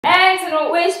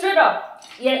And wait straight up.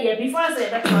 Yeah. Before I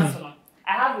say that personal,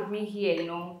 I have with me here,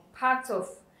 part of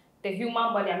the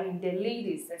human body. I mean, the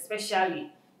ladies,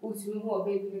 especially, who are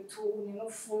baby too,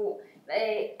 full.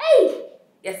 Hey,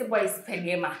 yes, the boy is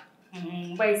penema.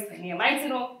 Boy is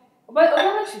penema. But I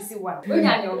want to see one. When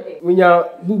you're okay. When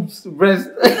your boobs, breast.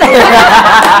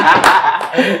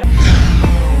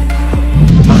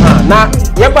 Now,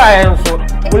 you buy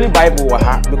only Bible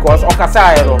because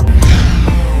Okasa,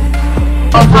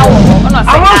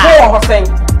 I'm not saying.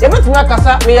 You bet me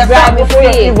Okasa, me as I before you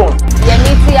even.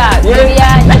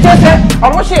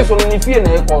 I'm not sure so many fear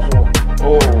na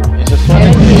oh, it's a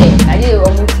story. I did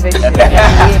almost be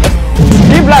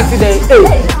black today.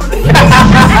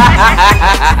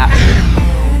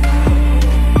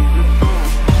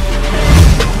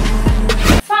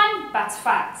 Fun but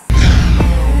facts.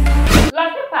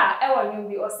 Like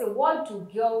people, or say, what do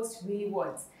girls really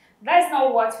want? That's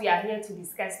not what we are here to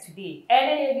discuss today.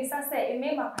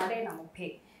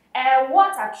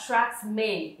 What attracts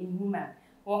men in women?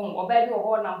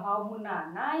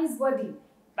 Nice body,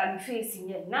 but face in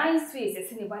it, nice face, a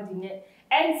silly body in it.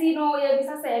 And see, no,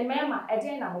 say, Mamma, I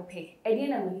didn't know pay, I didn't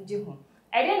know you.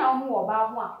 I didn't know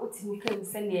about one, what you can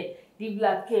send it, the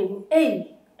black came,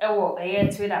 oh, a year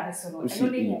to that person.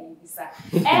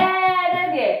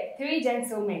 And three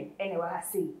gentlemen, anyway, I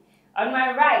see. On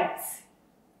my right,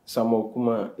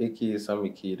 Samokuma, aka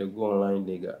SammyKay, the go online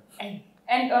nigga.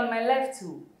 And on my left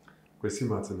too, Kwesi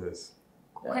Martinez.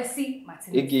 Kwesi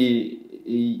Martinez. Aka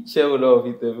Cheryl of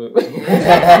it. And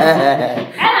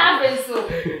I've been so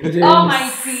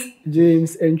almighty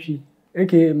James Entry,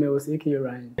 aka Mels, aka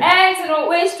Ryan. And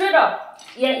wait straight up.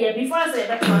 Yeah. Before I say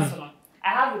that personal, I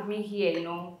have with me here,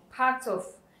 part of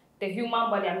the human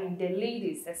body. I mean, the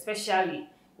ladies, especially,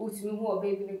 who are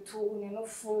baby too,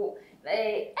 full.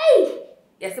 Hey,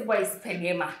 yes, the boy is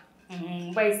penema.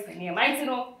 Boy is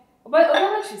penema. But I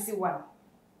want to see one.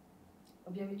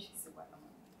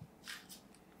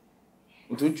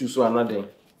 To choose another.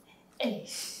 Hey.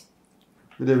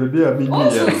 The baby are being Oh,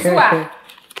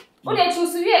 they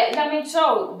choose to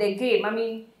show the game. I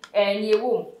mean, and you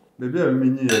won't. Baby are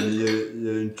meaning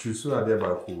and choose to have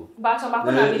about who. But I'm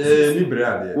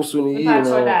Libra. Also, be.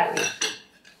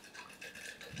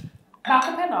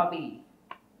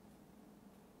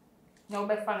 No,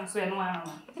 but fun so no one.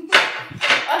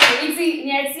 Okay,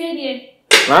 it's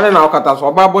Nana now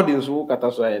kataso body so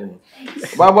kataso any.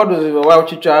 Body is well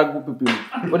chicha good people.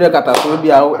 When the kataso be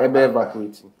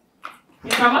evaporate.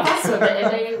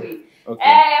 Okay.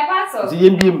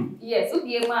 Yes, you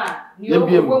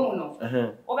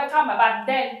but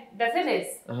then the thing is,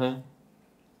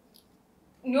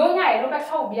 I look at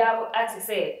how be able to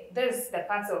say this is the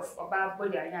part of our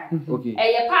body. Okay.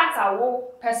 A part I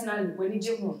will personally when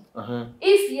you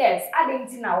if yes, I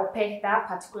didn't know pay that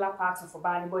particular part of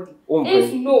our body.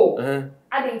 If no,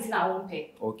 I didn't know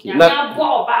pay. Okay. Now,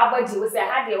 body was a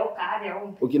had their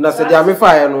own. Okay, now say they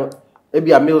fire no.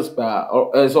 Maybe a meal spa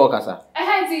or so kasa.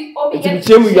 It's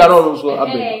the we are also a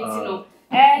bit.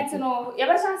 And you have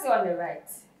a chance on the right.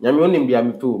 Yami only be a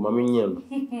me too, mammy.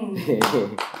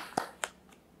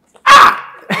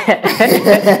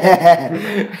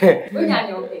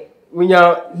 When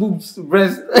your boobs,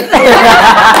 breast.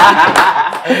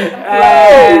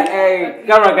 Hey,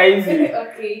 camera easy.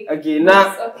 Okay,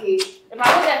 now. Okay.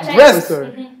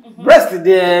 Breast,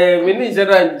 the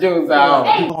manager and Jones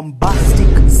are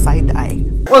bombastic side eye.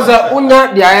 What's that?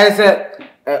 Unya, the eyes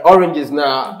oranges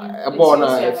now, about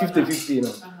 50-50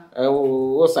 now.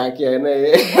 What's that?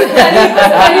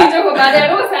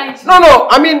 No,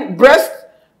 I mean, breast.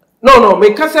 No,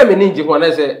 me can't say meninji when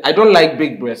I say I don't like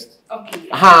big breast. Okay.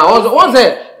 Once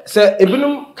say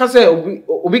ebinum can say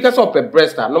obi can say up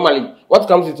breast. Normally, what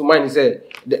comes into mind is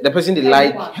the person they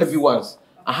like heavy ones.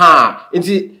 It's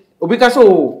obi can say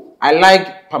I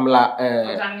like Pamela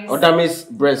Odami's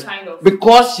breast kind of.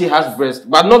 Because she has breast,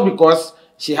 but not because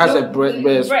she has a breast.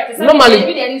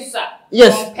 Normally,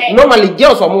 yes. Normally,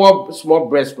 girls are more small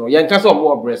breast. No, young girls are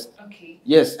more breast. Okay.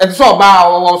 Yes, and so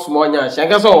about small young. Young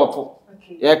girls are.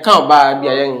 Yeah, can't buy be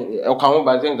a can't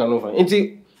buy things over.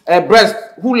 Into a breast.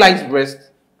 Who likes breast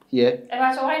here?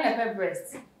 Yeah?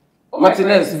 Breast.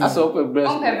 Martinez, I saw breast.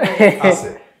 On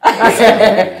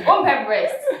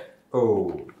breast.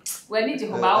 Oh. Where did you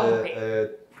go about?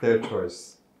 Third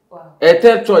choice. Wow. A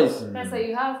third choice. So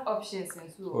you have options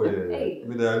as well. Oh yeah. Hey. I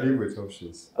mean, I live with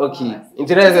options. Okay.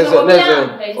 Internet is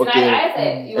okay.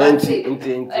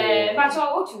 But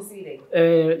what you see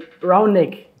there? Round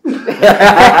neck. I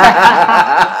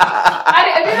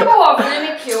don't know what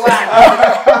really cute one.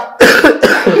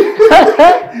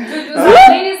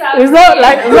 it's not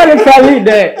like literally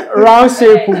the round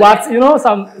shape, but you know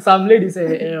some ladies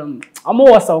say I'm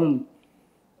more some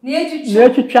near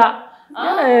to chat.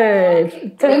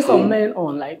 It turns some men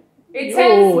on like.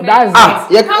 Oh, that's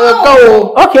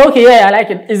okay, yeah, I like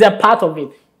it. It's a part of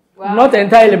it. Wow. Not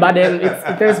entirely, but then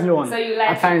it turns me on. So you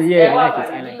like at times, yeah, I like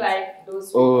it. I like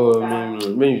those.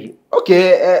 Maybe.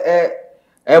 Okay,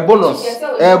 bonus.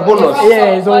 Bonus.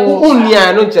 Yeah, so I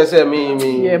don't just say me.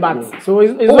 Yeah, but so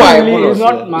it's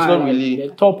not the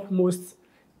top most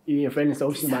friends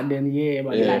option, but then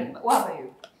but what about you?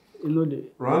 You know the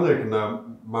Round na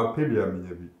my pebia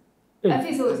me. I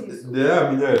think so. Yeah, I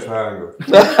mean, yeah, triangle.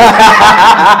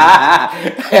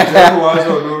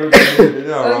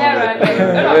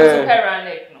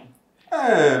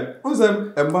 What's a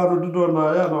bad do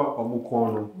na ya no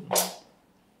omukono.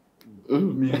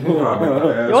 Me who am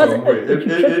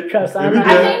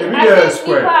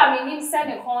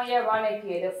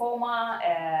the former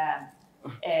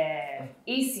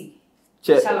easy.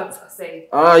 Charlotte say.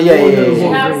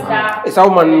 Yeah. It's how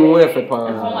man who have a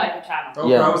pan.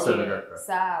 Yeah.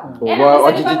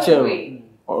 What did you tell me?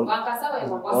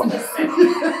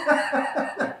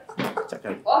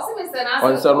 That's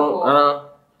what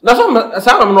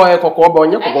some no cocoa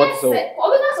bon your cocoa so.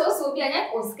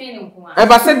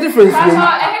 I said difference.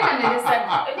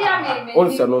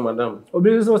 Also no madam.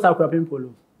 Obi so sa kwa pimpolo.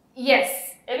 Yes.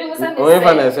 Everyone say and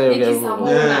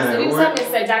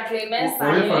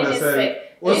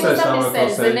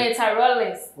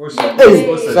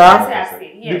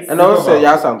also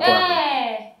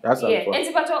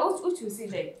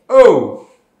oh,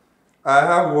 I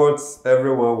have what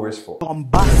everyone wishes for.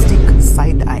 Bombastic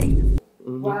side eye.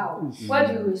 Wow. What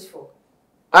do you wish for?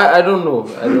 I don't know.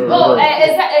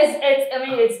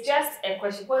 It's just a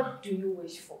question. What do you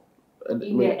wish for?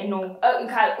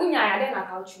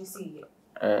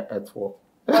 At what?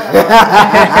 What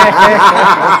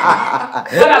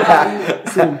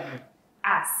about you?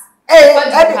 Ask.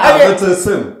 That's a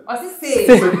sim. So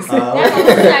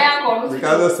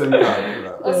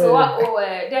what?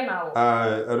 Then I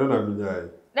don't know.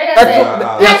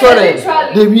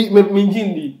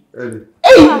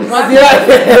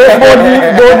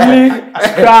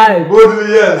 Boldly,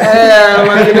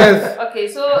 yes. Okay,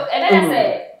 so and then I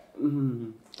say.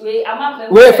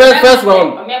 Wait, first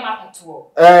round.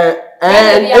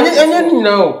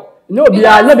 No,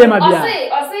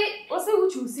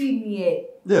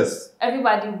 yes.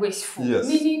 Everybody wish for. Yes.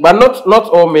 Meaning, but not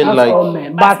all men not like. All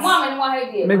men, but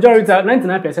majority,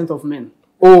 99% of men.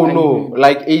 Oh no,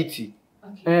 like 80.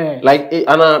 Okay. Like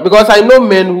because I know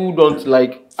men who don't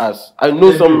like us. I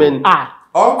know some men.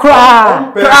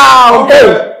 Crown.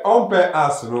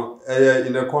 Us no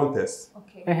in a contest.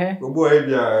 Okay. Boy,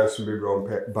 they are super grown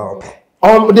bow.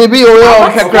 They be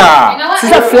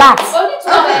She's a flat.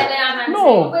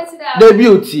 No, the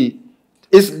beauty.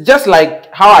 It's just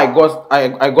like how I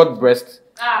got breast.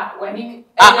 When you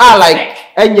like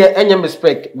any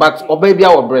mistake, but or baby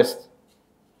our breast.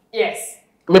 Yes.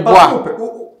 Me boy.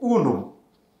 Uno.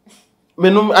 Me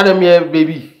num Adam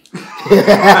baby.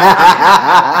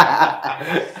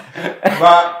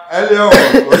 But earlier on,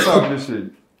 what's up,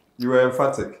 you were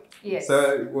emphatic. Yes.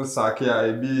 So what's Saki?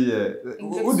 I be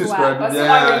who described it?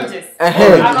 Oranges.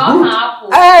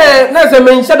 That's a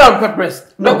man shut down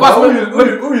peppers. Because who you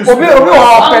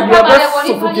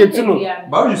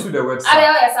see the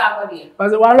website?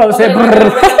 But one of say but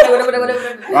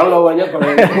I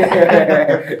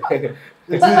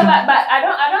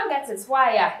don't get it.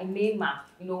 Why in Myanmar,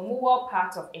 more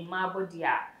part of a body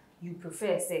you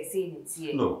prefer saying it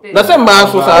here. No. That's a man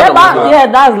so yeah,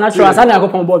 that's natural. I say I go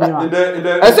pon board me.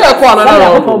 I say I call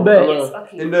another.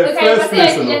 In the first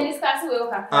place, in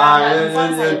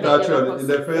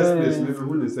the first place,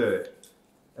 who say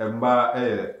Emma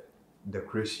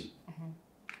decoration.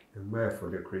 Emma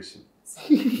for decoration.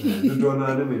 You don't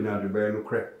know the no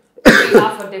crap.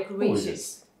 For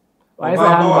decorations. Why is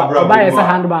a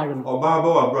handbag?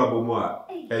 Obaba brabo mo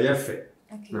e ye fe.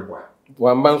 Me boy.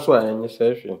 One man so any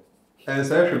session. And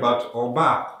say but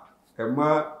oba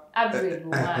Emma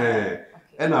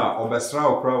and obesra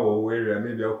okra wo we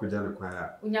maybe okuja ne kwan a.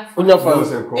 Unya fa.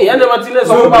 Eh na Martinez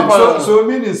so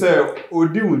meaning say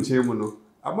odi wunche mu no.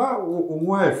 Ama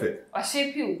wo efe. O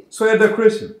shape you. So a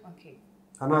decoration. Okay.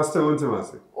 And I still want to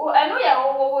say. Oh, I know ya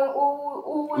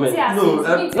no,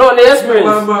 the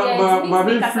experience. Ma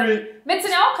be free.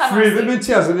 Free, me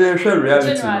tears the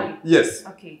reality. Yes.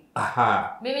 Okay.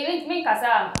 Aha. Me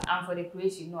kasa I'm for the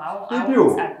creation. No, I won't agree.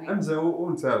 I'm saying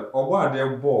won't tell. Or what they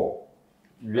ball.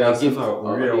 we are gift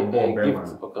or we are born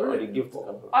gift or the gift.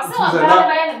 Also,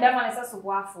 I'm Bema is a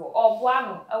waffle or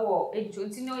Buano or a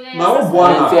Juntino. Now,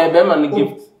 Buana,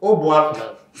 gift. Oh,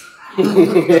 Buana.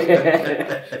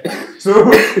 So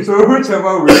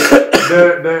whichever way,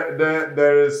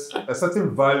 there is a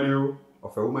certain value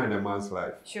of a woman in a man's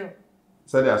life. Sure.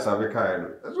 So they are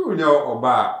SammyKay. That's when you're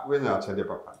Oba, when you're Chede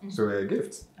Papa. So a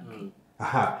gift.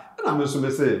 Aha. And I'm also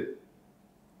say,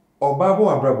 Oba bo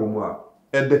abrabo mo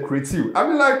a decorative. I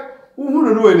mean, like,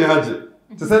 who know any haji?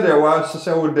 To say there was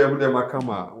shisha with them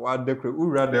akama, what decorate, who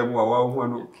read them,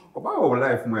 one Oba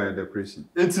life more decoration.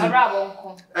 It's a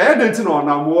rabo. I had it on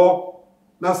a war,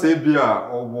 not say beer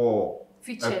or war.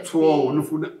 A tour,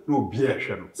 no beer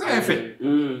channel. Say,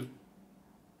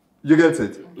 you get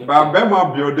it. But Bema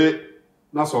Biode,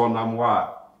 not so Namwa,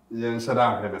 Yen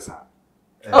Sada Henessa.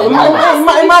 Oh, man,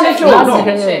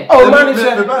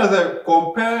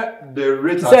 compare the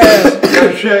rate of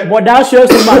but that shows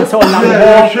you man so now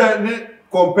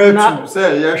compared to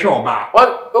say yes Oba.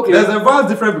 Okay, there's a vast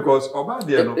difference because Oba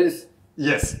there no. Yes.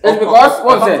 It's because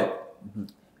what say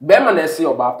Bema na see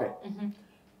Oba pe.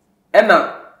 And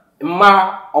na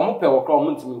ma omo pe wo kra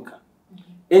omo ntimi nka.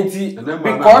 Enti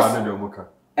because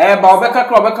but obeka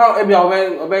kra obeka e bia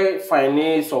obe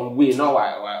find some way no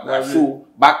why so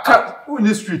but who in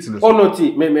the street in oh no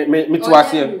ti me to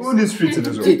ase who in the street in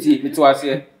this me to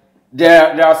ase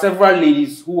there are several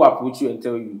ladies who approach you and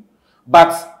tell you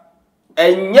but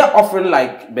and you're offering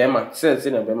like Bema says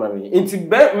in a Bema enti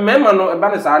Bema no e ba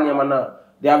na sa anyama na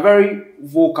they are very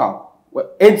vocal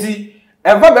enti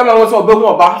ever Bema was obehu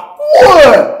oba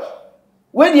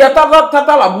we the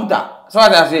tata labuta so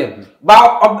what I say but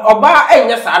oba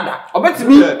enye sada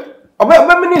obetimi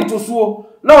oba mini to so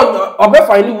no oba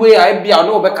find way I bia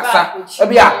no oba kasa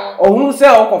bia ohun say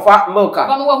okofa milk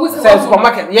say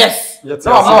supermarket yes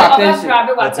no more attention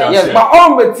yes but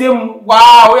on betim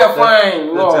wow we are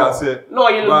fine no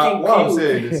you looking what I'm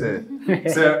saying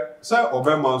is say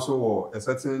oba man so a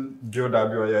certain build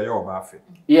up your oba fe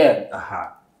yeah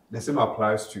aha the same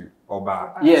applies to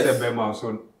oba yes say be man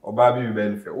so oba be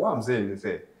benefit what I'm saying is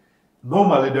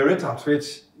normally the rate at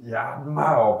which ya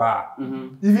admire Oba,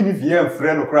 even if you have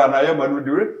friend or crowd,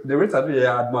 the rate at which you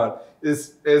admire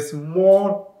is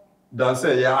more than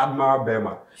say you admire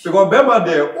Bema. Because Bema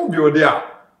there, Obio there,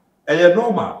 and you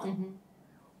normal.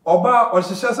 Oba or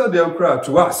she says the crowd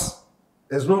to us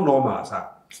is not normal, sir.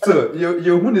 Still,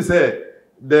 you wouldn't say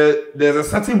there's a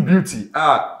certain beauty.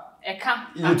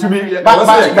 To me, but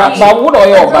what are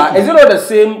you Oba? Is it not the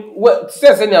same? What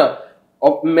says in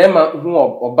of mema who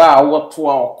oba what to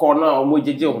our corner or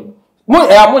mojeje mo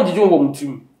mojeje wo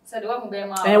mtum so the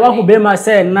one who Bema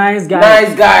say nice guy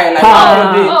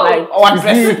like what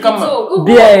dress come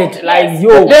beard like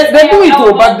yo they do it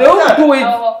but they don't do it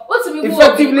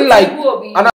effectively like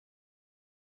and